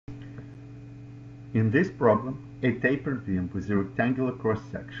In this problem, a tapered beam with a rectangular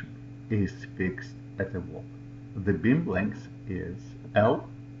cross-section is fixed at a wall. The beam length is L,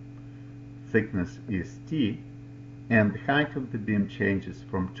 thickness is T, and the height of the beam changes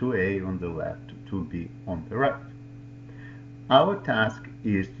from 2A on the left to 2B on the right. Our task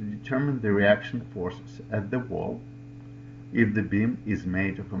is to determine the reaction forces at the wall if the beam is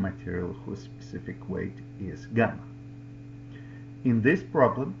made of a material whose specific weight is gamma. In this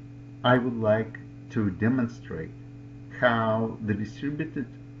problem, I would like to demonstrate how the distributed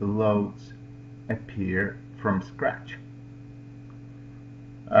loads appear from scratch.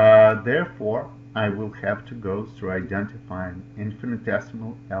 Therefore, I will have to go through identifying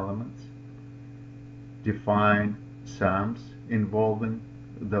infinitesimal elements, define sums involving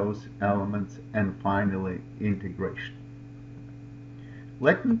those elements, and finally integration.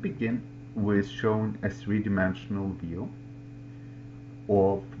 Let me begin with showing a three-dimensional view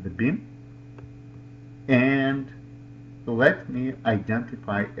of the beam, and let me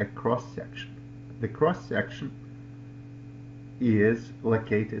identify a cross-section. The cross-section is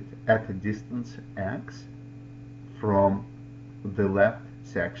located at a distance x from the left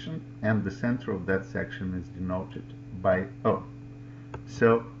section, and the center of that section is denoted by O.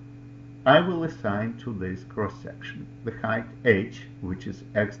 So I will assign to this cross-section the height h, which is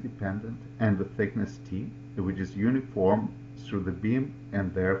x-dependent, and the thickness t, which is uniform through the beam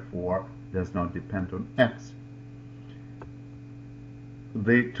and therefore does not depend on x.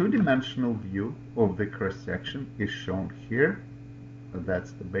 The two-dimensional view of the cross-section is shown here.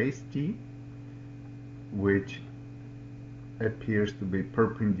 That's the base t, which appears to be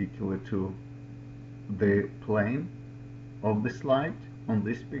perpendicular to the plane of the slide on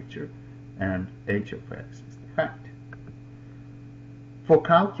this picture, and h of x is the height. For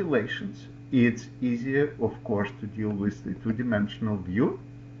calculations, it's easier, of course, to deal with the two-dimensional view,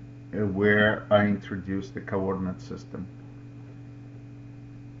 where I introduce the coordinate system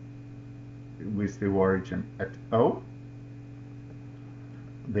with the origin at O,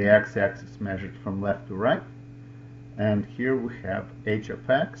 the x-axis measured from left to right, and here we have h of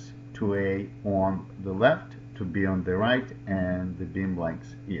x, 2a on the left, 2b on the right, and the beam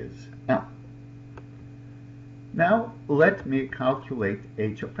length is L. Now let me calculate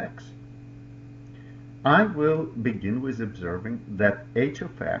h of x. I will begin with observing that h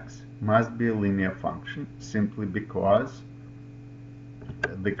of x must be a linear function simply because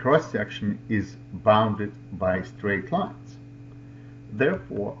the cross-section is bounded by straight lines.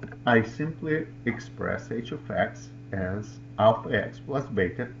 Therefore, I simply express h of x as alpha x plus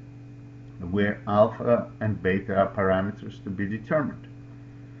beta, where alpha and beta are parameters to be determined.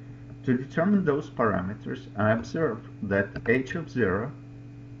 To determine those parameters, I observe that h of 0,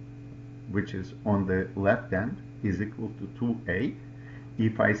 which is on the left end, is equal to 2a.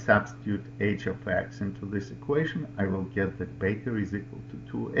 If I substitute h of x into this equation, I will get that beta is equal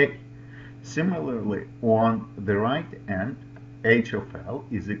to 2a. Similarly, on the right end, h of L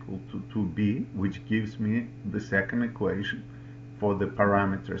is equal to 2b, which gives me the second equation for the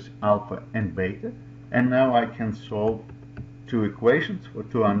parameters alpha and beta. And now I can solve two equations for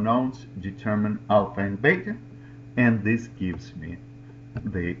two unknowns, determine alpha and beta, and this gives me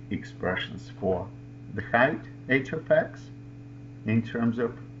the expressions for the height h of x in terms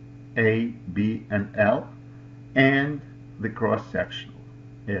of a, b, and L, and the cross-sectional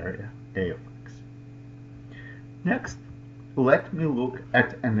area a of x. Next, let me look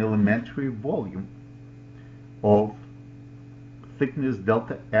at an elementary volume of thickness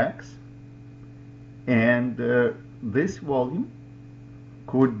delta x, and this volume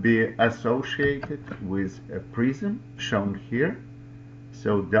could be associated with a prism shown here.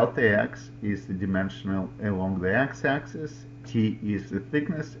 So delta x is the dimensional along the x-axis, t is the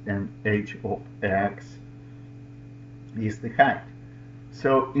thickness, and h of x is the height.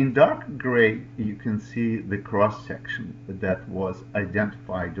 So in dark gray, you can see the cross-section that was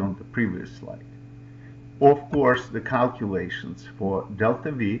identified on the previous slide. Of course, the calculations for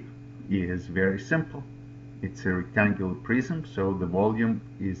delta V is very simple. It's a rectangular prism, so the volume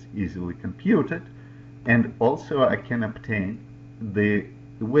is easily computed, and also I can obtain the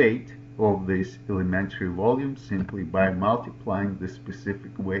weight of this elementary volume simply by multiplying the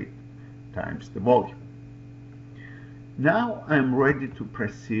specific weight times the volume. Now I'm ready to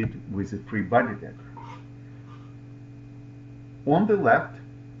proceed with the free body lever. On the left,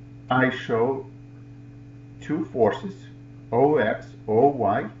 I show two forces, OX,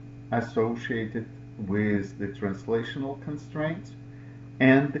 OY, associated with the translational constraints,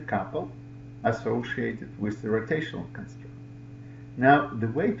 and the couple associated with the rotational constraint. Now, the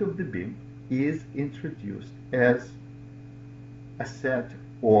weight of the beam is introduced as a set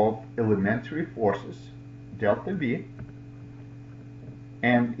of elementary forces, delta V,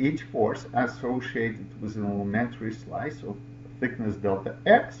 and each force associated with an elementary slice of thickness delta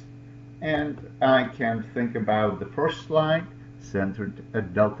x. And I can think about the first slide centered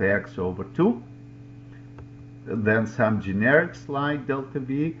at delta x over 2, then some generic slide delta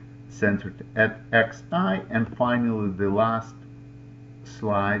V centered at xi, and finally the last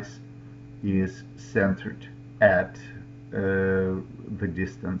slice is centered at the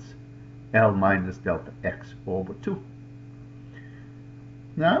distance L minus delta x over 2.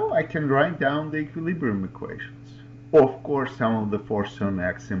 Now I can write down the equilibrium equations. Of course, sum of the forces on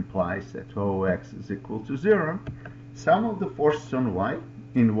x implies that OX is equal to 0. Sum of the forces on y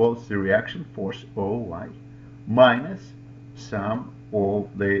involves the reaction force OY minus sum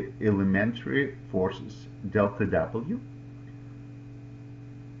of the elementary forces delta W,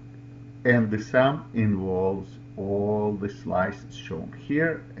 and the sum involves all the slices shown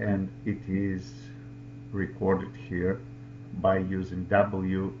here, and it is recorded here by using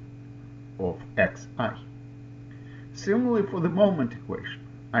W of xi. Similarly, for the moment equation,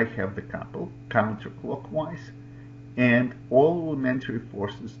 I have the couple counterclockwise, and all elementary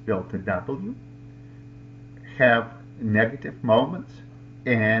forces delta W have negative moments,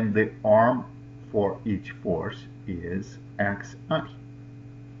 and the arm for each force is xi.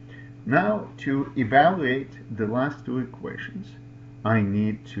 Now, to evaluate the last two equations, I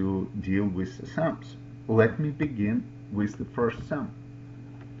need to deal with the sums. Let me begin with the first sum.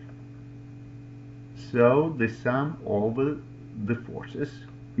 So the sum over the forces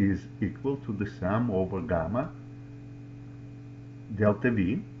is equal to the sum over gamma delta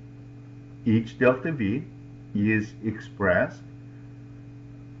V. Each delta V is expressed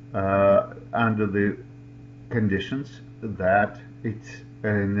under the conditions that it's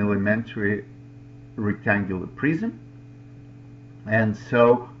an elementary rectangular prism, and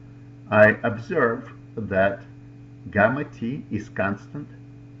so I observe that gamma t is constant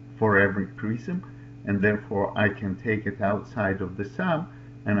for every prism, and therefore I can take it outside of the sum,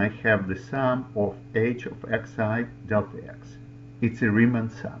 and I have the sum of h of xi delta x. It's a Riemann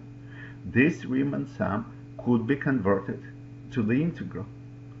sum. This Riemann sum could be converted to the integral.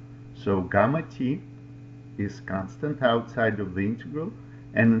 So gamma t is constant outside of the integral,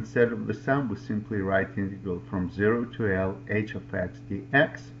 and instead of the sum we simply write integral from 0 to L h of x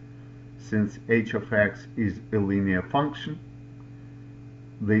dx. Since h of x is a linear function,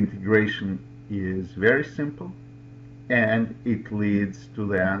 the integration is very simple, and it leads to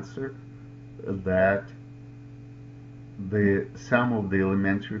the answer that the sum of the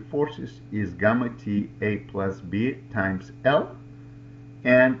elementary forces is gamma t a plus b times L,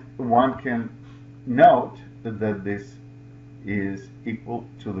 and one can note that this is equal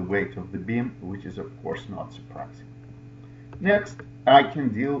to the weight of the beam, which is of course not surprising. Next, I can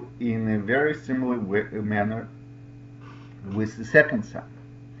deal in a very similar manner with the second sum.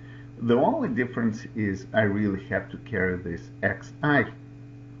 The only difference is I really have to carry this xi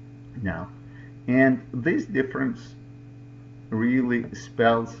now, and this difference really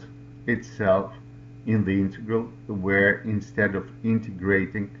spells itself in the integral, where instead of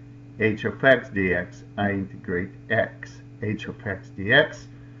integrating h of x dx, I integrate x h of x dx.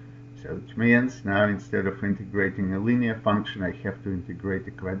 So it means now instead of integrating a linear function, I have to integrate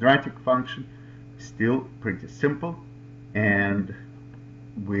a quadratic function. Still pretty simple, and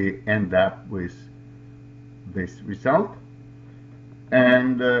we end up with this result.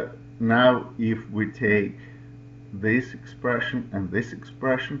 And now if we take this expression and this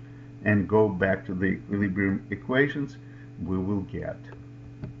expression and go back to the equilibrium equations, we will get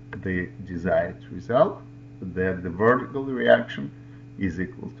the desired result, that the vertical reaction is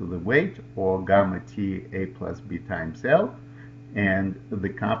equal to the weight, or gamma t a plus b times L, and the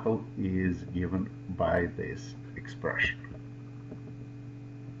couple is given by this expression.